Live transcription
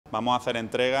vamos a hacer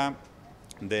entrega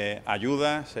de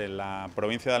ayudas en la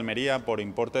provincia de Almería por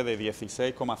importe de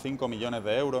 16,5 millones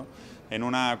de euros en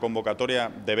una convocatoria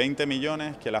de 20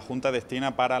 millones que la Junta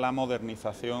destina para la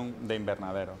modernización de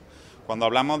invernaderos. Cuando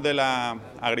hablamos de la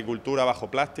agricultura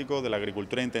bajo plástico, de la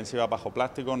agricultura intensiva bajo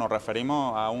plástico, nos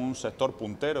referimos a un sector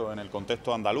puntero en el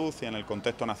contexto andaluz y en el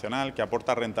contexto nacional, que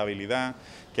aporta rentabilidad,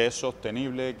 que es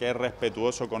sostenible, que es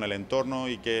respetuoso con el entorno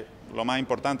y que, lo más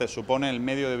importante, supone el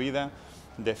medio de vida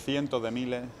de cientos de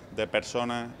miles de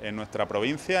personas en nuestra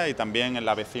provincia y también en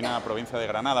la vecina provincia de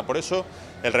Granada. Por eso,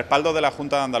 el respaldo de la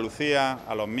Junta de Andalucía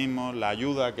a los mismos, la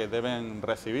ayuda que deben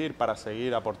recibir para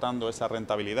seguir aportando esa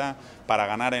rentabilidad, para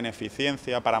ganar en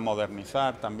eficiencia, para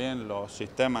modernizar también los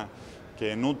sistemas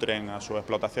que nutren a sus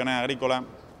explotaciones agrícolas,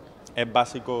 es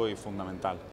básico y fundamental.